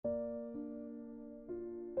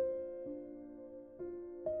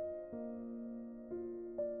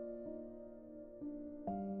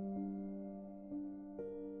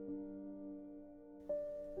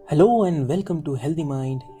Hello and welcome to Healthy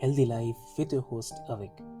Mind, Healthy Life with your host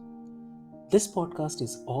Avik. This podcast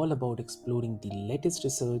is all about exploring the latest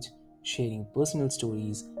research, sharing personal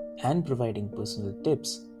stories, and providing personal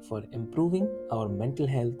tips for improving our mental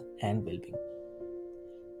health and well being.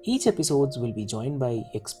 Each episode will be joined by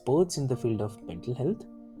experts in the field of mental health,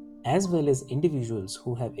 as well as individuals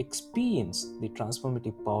who have experienced the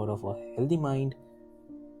transformative power of a healthy mind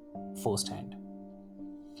firsthand.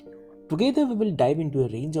 Together, we will dive into a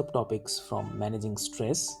range of topics from managing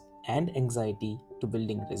stress and anxiety to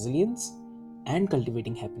building resilience and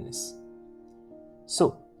cultivating happiness.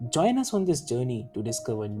 So, join us on this journey to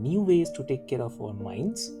discover new ways to take care of our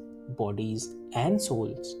minds, bodies, and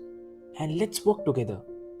souls. And let's work together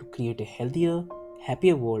to create a healthier,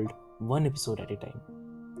 happier world one episode at a time.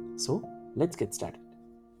 So, let's get started.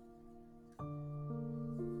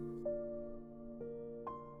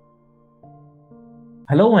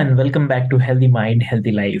 Hello and welcome back to Healthy Mind,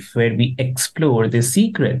 Healthy Life, where we explore the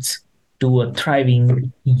secrets to a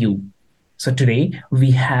thriving you. So, today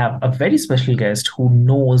we have a very special guest who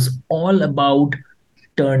knows all about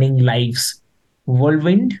turning life's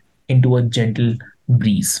whirlwind into a gentle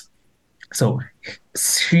breeze. So,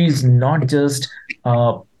 she's not just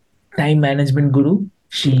a time management guru,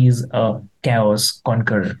 she's a chaos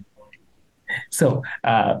conqueror. So,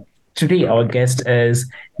 today our guest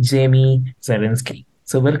is Jamie Zielinski.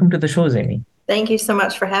 So, welcome to the show, Jamie. Thank you so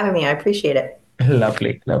much for having me. I appreciate it.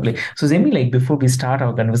 Lovely, lovely. So, Jamie, like before we start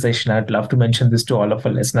our conversation, I'd love to mention this to all of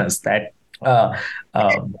our listeners that, uh,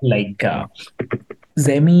 like,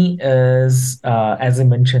 Zemi is, as I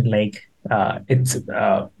mentioned, it's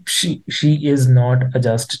she is not a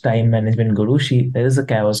just time management guru. She is a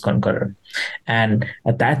chaos conqueror, and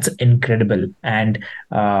that's incredible. And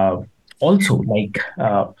also,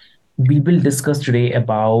 we will discuss today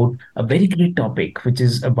about a very great topic, which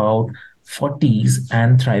is about 40s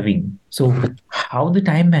and thriving. So, how the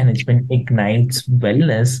time management ignites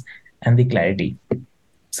wellness and the clarity.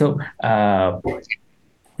 So,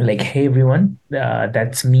 hey everyone,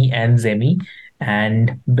 that's me and Zemi.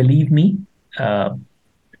 And believe me, uh,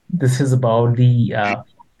 this is about the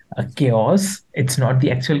chaos. It's not the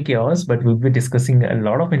actual chaos, but we'll be discussing a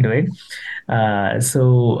lot of into it. Uh,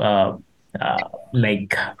 so, uh, uh,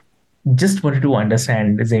 like, just wanted to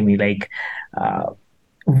understand, Zemi, uh,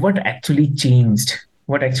 what actually changed?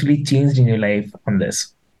 What actually changed in your life on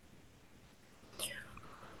this?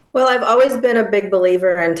 Well, I've always been a big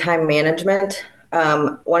believer in time management.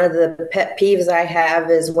 One of the pet peeves I have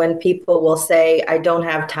is when people will say, I don't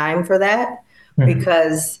have time for that, Mhm.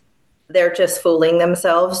 because they're just fooling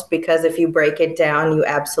themselves. Because if you break it down, you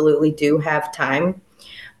absolutely do have time.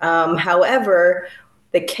 However,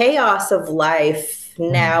 the chaos of life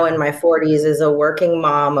now in my 40s as a working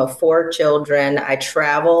mom of four children, I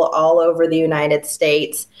travel all over the United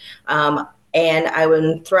States. And I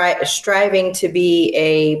am striving to be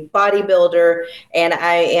a bodybuilder, and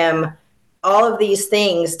I am all of these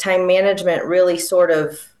things. Time management really sort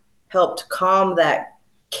of helped calm that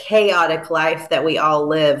chaotic life that we all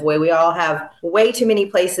live, where we all have way too many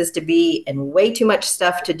places to be and way too much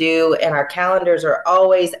stuff to do, and our calendars are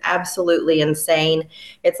always absolutely insane.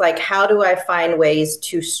 It's like, how do I find ways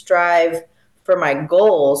to strive for my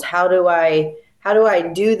goals? How do I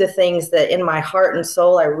do the things that in my heart and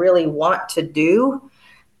soul I really want to do?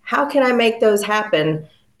 How can I make those happen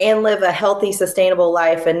and live a healthy, sustainable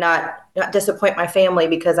life, and not disappoint my family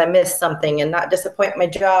because I missed something, and not disappoint my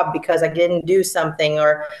job because I didn't do something,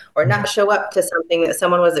 or not show up to something that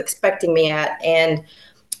someone was expecting me at? And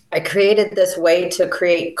I created this way to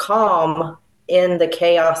create calm in the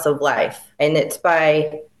chaos of life. And it's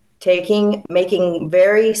by making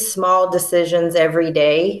very small decisions every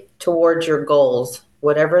day towards your goals,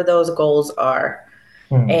 whatever those goals are.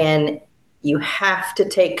 Mhm. And you have to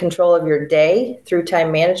take control of your day through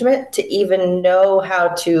time management to even know how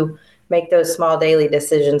to make those small daily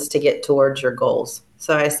decisions to get towards your goals.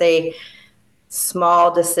 So I say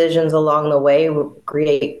small decisions along the way will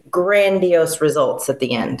create grandiose results at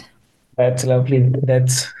the end. That's lovely. That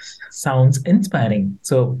sounds inspiring.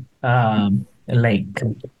 So, Zemi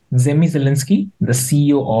Zielinski, the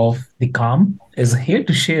CEO of The Calm, is here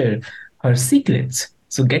to share her secrets.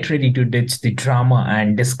 So, get ready to ditch the drama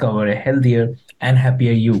and discover a healthier and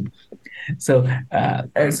happier you. So,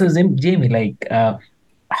 Jamie,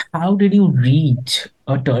 how did you reach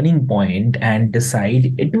a turning point and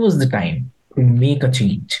decide it was the time to make a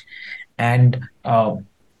change? And uh,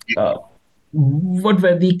 what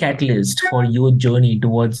were the catalysts for your journey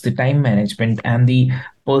towards the time management and the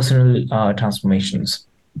personal transformations?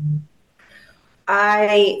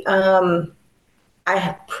 I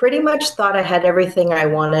I pretty much thought I had everything I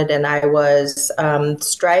wanted, and I was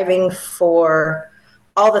striving for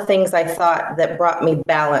all the things I thought that brought me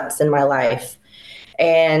balance in my life,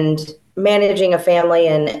 and managing a family,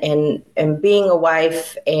 and being a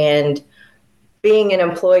wife, and being an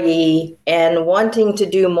employee, and wanting to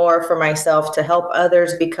do more for myself to help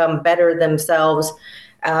others become better themselves.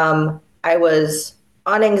 I was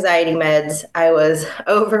on anxiety meds. I was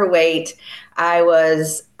overweight. I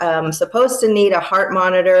was supposed to need a heart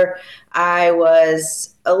monitor. I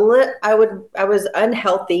was I was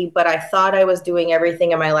unhealthy, but I thought I was doing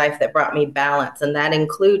everything in my life that brought me balance, and that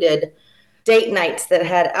included date nights that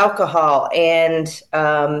had alcohol, and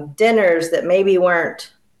dinners that maybe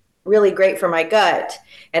weren't really great for my gut,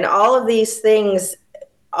 and all of these things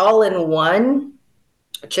all in one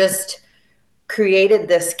just created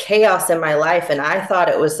this chaos in my life. And I thought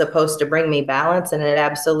it was supposed to bring me balance, and it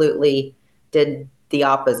absolutely did the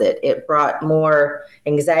opposite. It brought more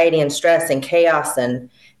anxiety and stress and chaos, and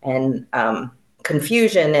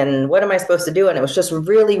confusion, and what am I supposed to do? And it was just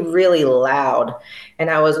really, really loud. And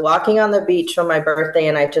I was walking on the beach for my birthday,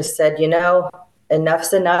 and I just said,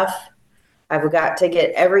 enough's enough. I've got to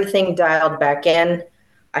get everything dialed back in.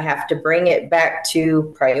 I have to bring it back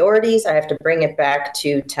to priorities. I have to bring it back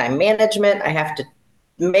to time management. I have to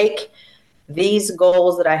make these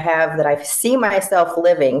goals that I have, that I see myself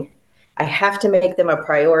living, I have to make them a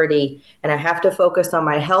priority, and I have to focus on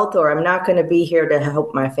my health, or I'm not going to be here to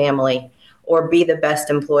help my family or be the best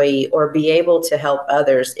employee or be able to help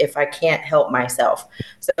others if I can't help myself.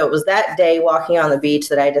 So it was that day walking on the beach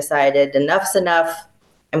that I decided enough's enough.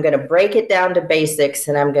 I'm going to break it down to basics,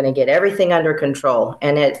 and I'm going to get everything under control.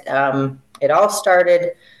 And it all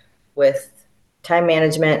started with time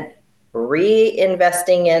management,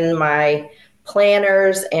 reinvesting in my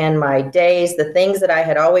planners and my days, the things that I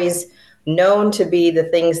had always known to be the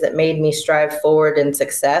things that made me strive forward in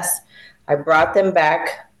success. I brought them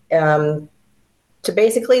back to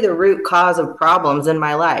basically the root cause of problems in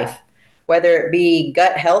my life, whether it be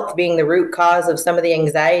gut health being the root cause of some of the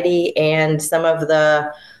anxiety and some of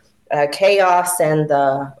the chaos and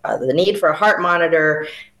the need for a heart monitor,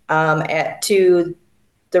 to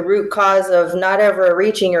the root cause of not ever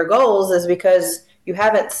reaching your goals is because you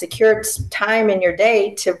haven't secured time in your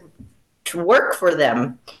day to work for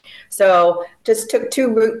them. So just took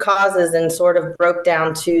two root causes and sort of broke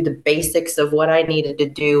down to the basics of what I needed to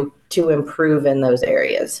do to improve in those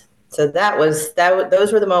areas. So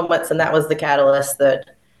those were the moments, and that was the catalyst that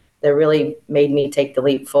really made me take the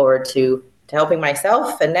leap forward to helping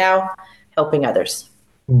myself, and now helping others.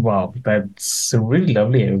 Wow, that's really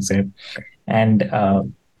lovely, I would say. And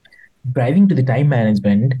driving to the time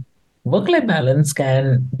management, work life balance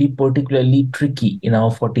can be particularly tricky in our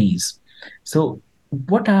 40s. So,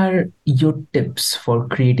 what are your tips for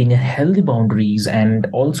creating a healthy boundaries and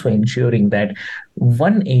also ensuring that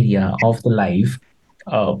one area of the life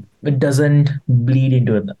it doesn't bleed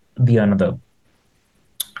into the another?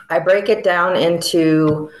 I break it down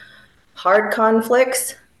into hard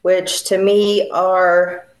conflicts, which to me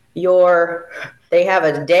are they have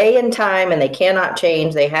a day and time and they cannot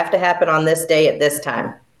change. They have to happen on this day at this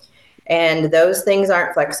time. And those things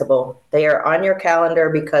aren't flexible. They are on your calendar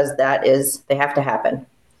because they have to happen.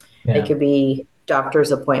 They Yeah. could be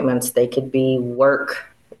doctor's appointments, they could be work,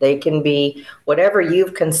 they can be whatever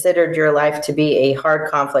you've considered your life to be a hard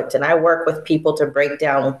conflict. And I work with people to break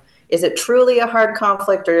down, is it truly a hard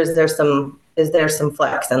conflict, or is there some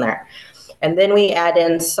flex in there? And then we add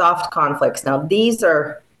in soft conflicts. Now these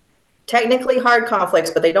are technically hard conflicts,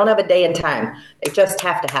 but they don't have a day and time. They just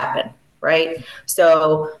have to happen, right?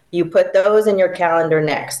 So you put those in your calendar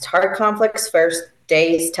next. Hard conflicts first,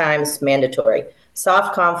 days, times, mandatory.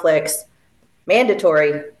 Soft conflicts,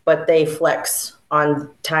 mandatory, but they flex on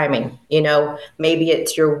timing. Maybe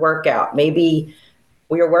it's your workout. Maybe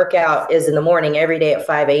your workout is in the morning every day at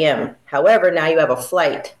 5 a.m. However, now you have a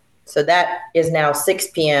flight. So that is now 6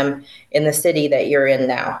 p.m. in the city that you're in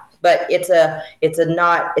now. But it's a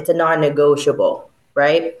non-negotiable,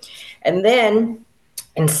 right? And then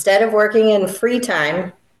instead of working in free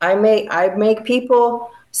time, I make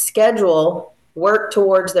people schedule work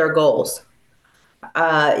towards their goals.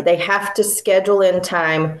 They have to schedule in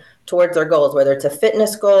time towards their goals, whether it's a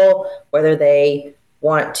fitness goal, whether they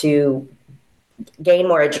want to gain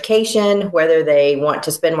more education, whether they want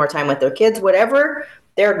to spend more time with their kids, whatever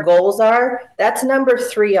their goals are. That's number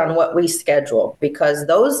 3 on what we schedule, because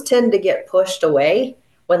those tend to get pushed away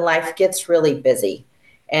when life gets really busy.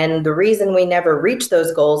 And the reason we never reach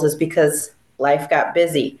those goals is because life got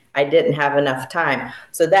busy. I didn't have enough time.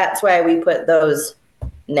 So that's why we put those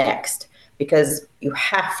next, because you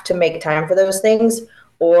have to make time for those things,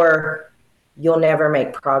 or you'll never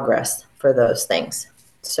make progress for those things.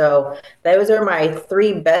 So those are my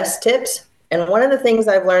 3 best tips. And one of the things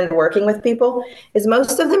I've learned working with people is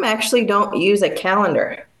most of them actually don't use a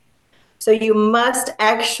calendar. So you must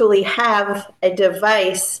actually have a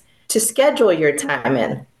device to schedule your time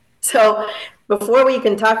in. So before we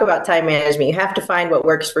can talk about time management, you have to find what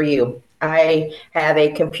works for you. I have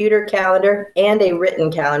a computer calendar and a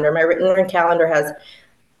written calendar. My written calendar has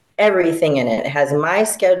everything in it. It has my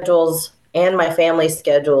schedules and my family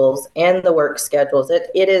schedules and the work schedules.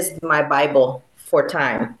 It is my Bible for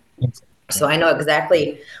time. So I know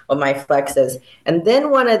exactly what my flex is. And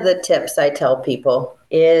then one of the tips I tell people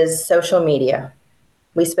is social media.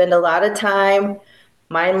 We spend a lot of time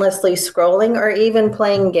mindlessly scrolling or even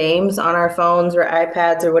playing games on our phones or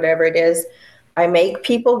iPads or whatever it is. I make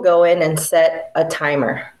people go in and set a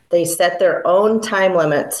timer. They set their own time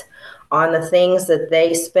limits on the things that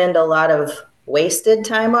they spend a lot of wasted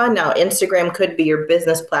time on. Now, Instagram could be your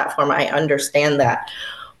business platform. I understand that.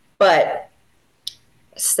 But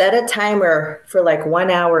set a timer for like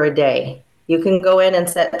 1 hour a day. You can go in and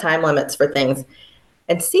set time limits for things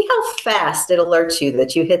and see how fast it alerts you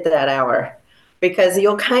that you hit that hour, because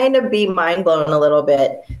you'll kind of be mind blown a little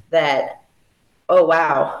bit that, oh,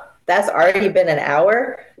 wow, that's already been an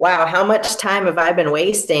hour. Wow, how much time have I been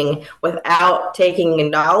wasting without taking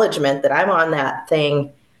acknowledgement that I'm on that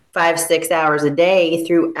thing 5-6 hours a day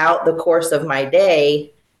throughout the course of my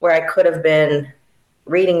day, where I could have been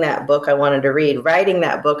reading that book I wanted to read, writing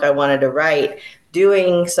that book I wanted to write,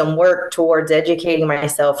 doing some work towards educating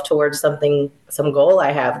myself towards something, some goal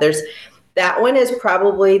I have. That one is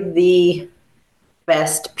probably the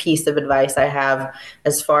best piece of advice I have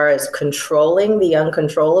as far as controlling the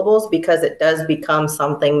uncontrollables, because it does become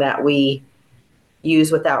something that we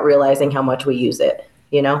use without realizing how much we use it,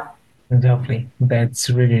 you know? Lovely. That's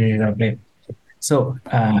really, really lovely. So,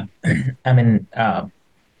 I mean,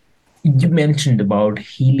 you mentioned about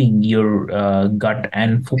healing your gut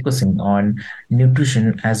and focusing on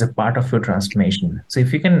nutrition as a part of your transformation. So,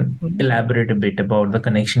 if you can elaborate a bit about the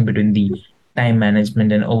connection between the time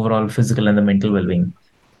management and overall physical and the mental well-being.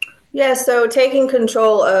 Yeah, so taking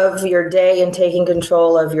control of your day and taking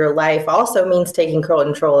control of your life also means taking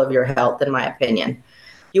control of your health, in my opinion.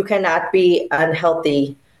 You cannot be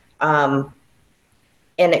unhealthy and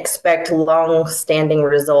expect long-standing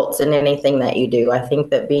results in anything that you do. I think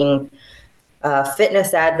that being a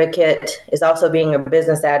fitness advocate is also being a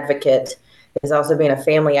business advocate, is also being a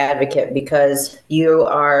family advocate, because you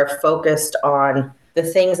are focused on the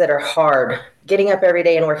things that are hard. Getting up every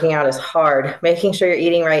day and working out is hard. Making sure you're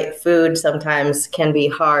eating right food sometimes can be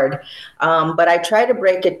hard. But I try to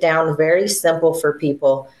break it down very simple for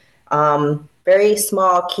people. Very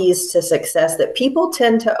small keys to success that people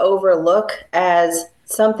tend to overlook as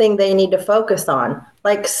something they need to focus on,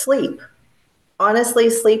 like sleep. Honestly,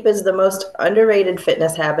 sleep is the most underrated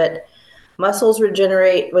fitness habit. Muscles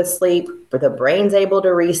regenerate with sleep, the brain's able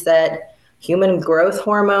to reset, human growth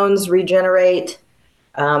hormones regenerate.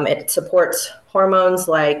 It supports hormones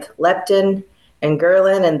like leptin and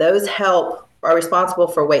ghrelin, and those are responsible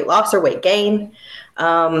for weight loss or weight gain.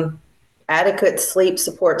 Adequate sleep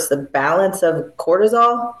supports the balance of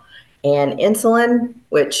cortisol and insulin,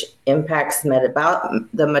 which impacts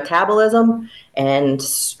the metabolism and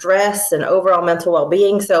stress and overall mental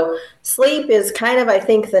well-being. So sleep is kind of, I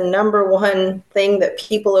think, the number one thing that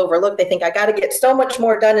people overlook. They think, I got to get so much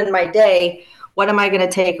more done in my day. What am I going to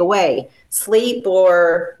take away? Sleep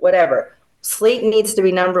or whatever. Sleep needs to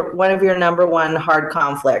be one of your number one hard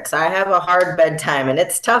conflicts. I have a hard bedtime, and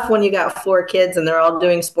it's tough when you got 4 kids and they're all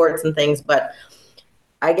doing sports and things, but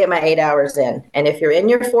I get my 8 hours in. And if you're in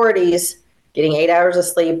your 40s, getting 8 hours of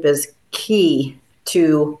sleep is key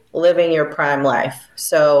to living your prime life.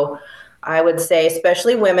 So I would say,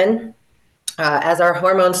 especially women, as our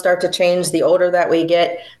hormones start to change, the older that we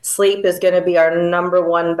get, sleep is going to be our number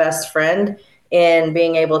one best friend in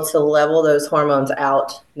being able to level those hormones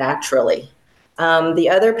out naturally. The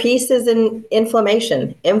other piece is in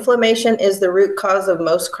inflammation. Inflammation is the root cause of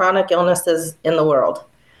most chronic illnesses in the world.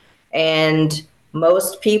 And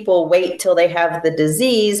most people wait till they have the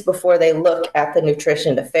disease before they look at the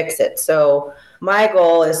nutrition to fix it. So my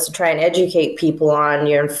goal is to try and educate people on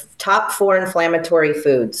your top 4 inflammatory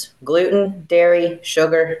foods: gluten, dairy,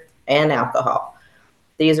 sugar, and alcohol.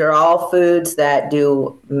 These are all foods that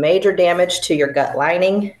do major damage to your gut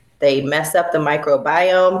lining. They mess up the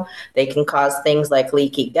microbiome. They can cause things like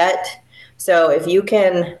leaky gut. So if you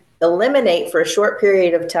can eliminate for a short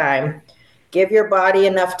period of time, give your body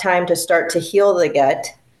enough time to start to heal the gut,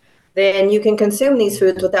 then you can consume these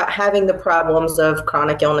foods without having the problems of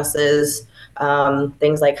chronic illnesses,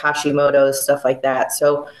 things like Hashimoto's, stuff like that.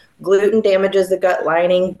 So Gluten damages the gut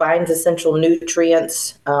lining, binds essential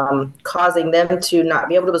nutrients, causing them to not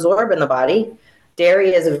be able to absorb in the body.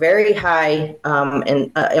 Dairy is a very high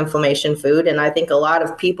inflammation food, and I think a lot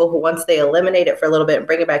of people who, once they eliminate it for a little bit and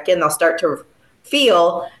bring it back in, they'll start to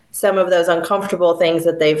feel some of those uncomfortable things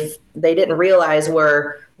that they didn't realize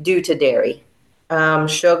were due to dairy.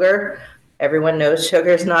 Sugar, everyone knows sugar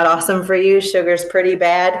is not awesome for you. Sugar is pretty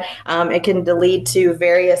bad. It can lead to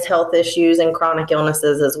various health issues and chronic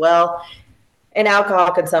illnesses as well. And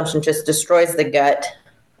alcohol consumption just destroys the gut,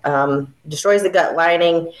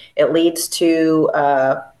 lining. It leads to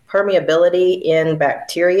permeability in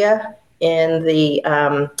bacteria in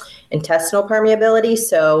the intestinal permeability.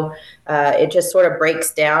 So it just sort of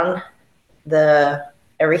breaks down the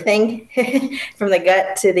everything from the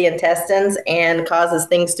gut to the intestines and causes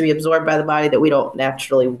things to be absorbed by the body that we don't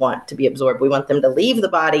naturally want to be absorbed. We want them to leave the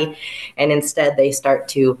body, and instead they start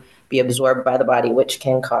to be absorbed by the body, which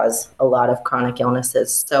can cause a lot of chronic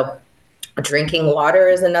illnesses. So drinking water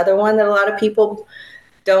is another one that a lot of people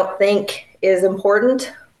don't think is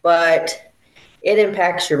important, but it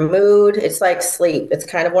impacts your mood. It's like sleep. It's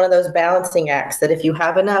kind of one of those balancing acts that if you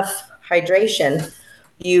have enough hydration,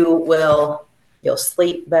 you'll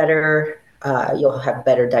sleep better. You'll have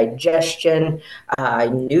better digestion.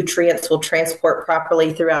 Nutrients will transport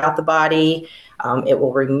properly throughout the body. It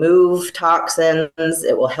will remove toxins.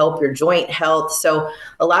 It will help your joint health. So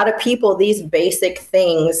a lot of people, these basic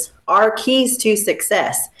things are keys to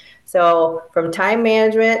success. So from time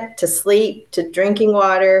management to sleep to drinking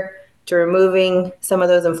water to removing some of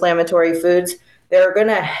those inflammatory foods, they're going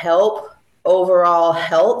to help overall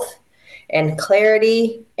health and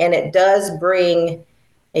clarity, and it does bring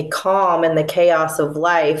a calm in the chaos of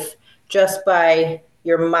life just by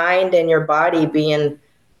your mind and your body being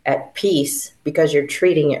at peace because you're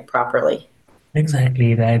treating it properly.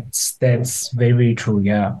 Exactly. That's very, very true.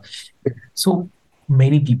 Yeah. So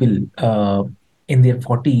many people in their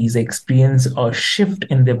 40s experience a shift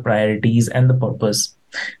in their priorities and the purpose.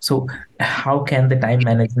 So, how can the time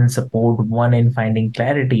management support one in finding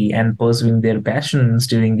clarity and pursuing their passions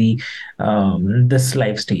during the this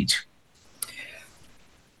life stage?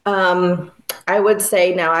 I would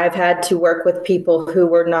say now I've had to work with people who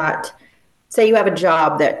were not, say you have a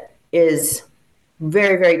job that is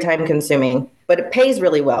very, very time consuming, but it pays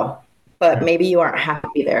really well, but maybe you aren't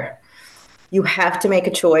happy there. You have to make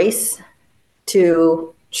a choice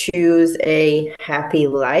to choose a happy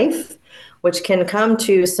life, which can come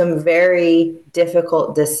to some very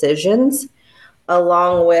difficult decisions,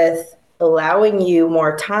 along with allowing you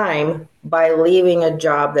more time by leaving a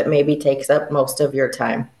job that maybe takes up most of your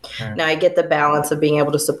time. Now, I get the balance of being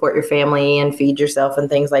able to support your family and feed yourself and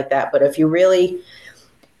things like that. But if you really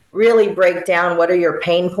break down what are your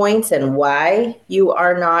pain points and why you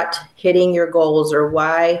are not hitting your goals or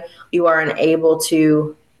why you aren't able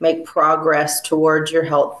to make progress towards your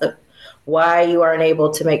health, why you aren't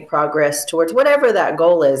able to make progress towards whatever that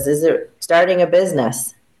goal is. Is it starting a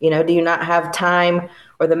business? Do you not have time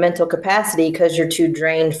or the mental capacity because you're too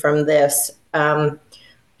drained from this?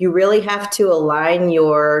 You really have to align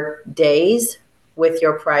your days with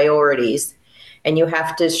your priorities, and you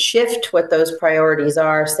have to shift what those priorities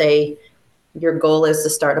are. Say your goal is to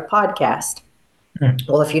start a podcast.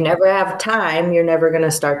 Well, if you never have time, you're never going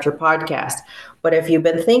to start your podcast. But if you've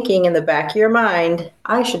been thinking in the back of your mind,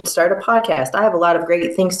 I should start a podcast. I have a lot of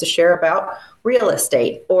great things to share about real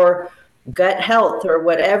estate or gut health or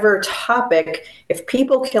whatever topic. If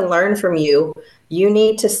people can learn from you, you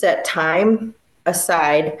need to set time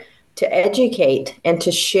aside to educate and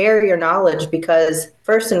to share your knowledge, because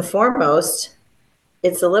first and foremost,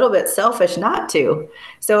 it's a little bit selfish not to.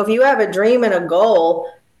 So if you have a dream and a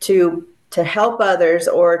goal to help others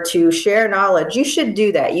or to share knowledge, you should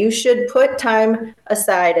do that. You should put time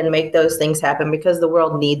aside and make those things happen, because the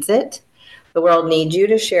world needs it. The world needs you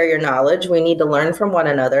to share your knowledge. We need to learn from one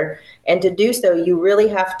another. And to do so, you really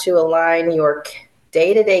have to align your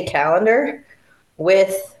day-to-day calendar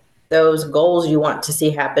with those goals you want to see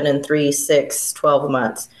happen in 3, 6, 12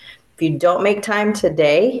 months. If you don't make time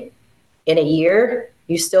today, in a year,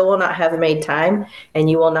 you still will not have made time, and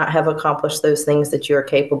you will not have accomplished those things that you are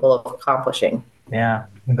capable of accomplishing. Yeah,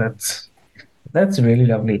 that's really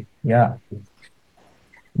lovely. Yeah.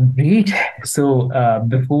 Great. So,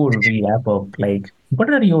 before we wrap up, like, what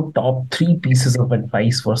are your top three pieces of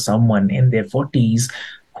advice for someone in their 40s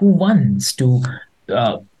who wants to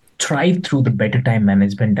uh, thrive through the better time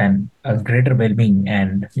management and greater well-being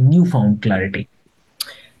and newfound clarity?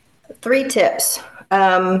 3 tips.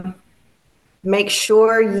 Make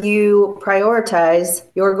sure you prioritize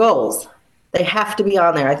your goals. They have to be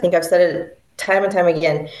on there. I think I've said it time and time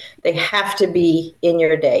again, they have to be in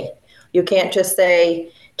your day. You can't just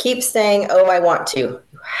keep saying, oh, I want to.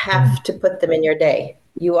 You have to put them in your day.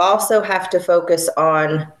 You also have to focus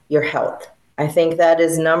on your health. I think that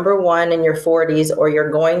is number one in your 40s, or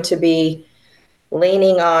you're going to be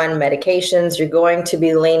leaning on medications, you're going to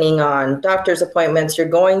be leaning on doctor's appointments, you're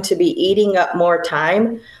going to be eating up more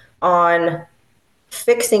time on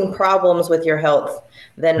fixing problems with your health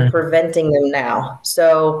than preventing them now.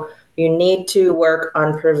 So you need to work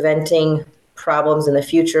on preventing problems in the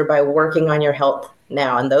future by working on your health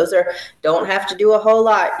now. And those don't have to do a whole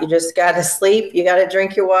lot. You just got to sleep, you got to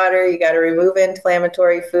drink your water, you got to remove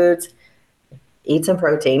inflammatory foods, eat some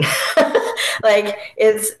protein. Like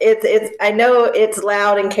it's I know it's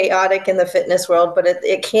loud and chaotic in the fitness world, but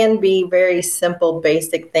it can be very simple,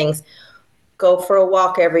 basic things. Go for a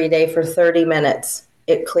walk every day for 30 minutes.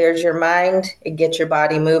 It clears your mind, it gets your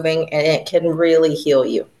body moving, and it can really heal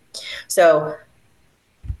you. So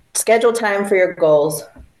schedule time for your goals.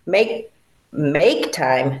 Make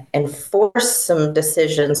time and force some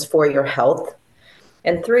decisions for your health.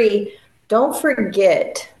 And 3, don't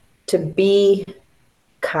forget to be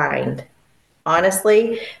kind.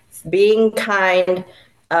 Honestly, being kind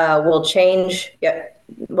will change.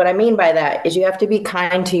 What I mean by that is you have to be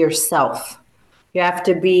kind to yourself. You have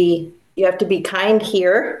to be kind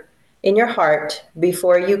here in your heart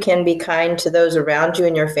before you can be kind to those around you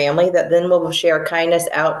and your family, that then will share kindness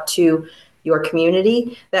out to your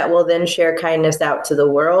community, that will then share kindness out to the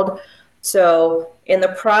world. So in the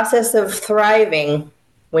process of thriving,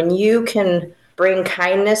 when you can bring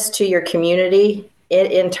kindness to your community,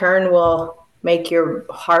 it in turn will make your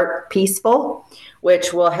heart peaceful,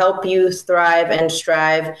 which will help you thrive and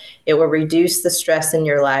strive. It will reduce the stress in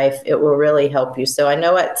your life. It will really help you. So I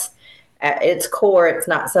know at its core, it's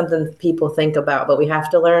not something that people think about, but we have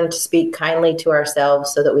to learn to speak kindly to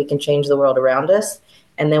ourselves so that we can change the world around us,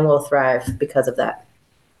 and then we'll thrive because of that.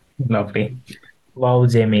 Lovely. Wow,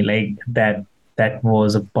 Jamie, like that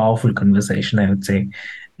was a powerful conversation, I would say.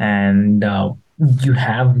 And you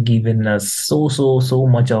have given us so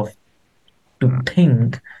much of to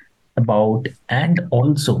think about, and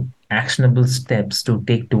also actionable steps to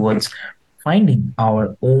take towards finding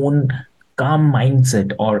our own calm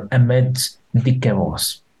mindset or amidst the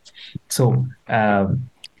chaos. So,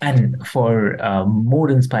 and for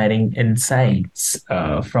more inspiring insights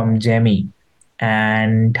from Jamie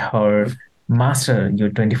and her Master Your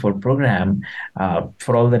 24 program,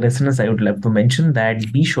 for all the listeners, I would love to mention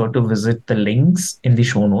that be sure to visit the links in the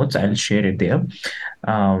show notes. I'll share it there.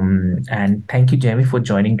 And thank you, Jamie, for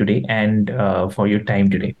joining today and for your time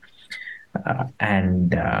today.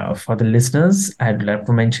 And for the listeners, I'd love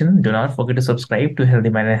to mention do not forget to subscribe to Healthy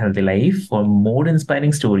Mind and Healthy Life for more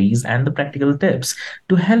inspiring stories and the practical tips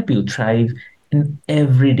to help you thrive in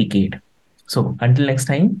every decade. So, until next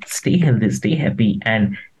time, stay healthy, stay happy,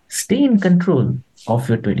 and stay in control of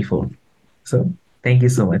your 24. So, thank you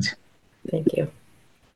so much. Thank you.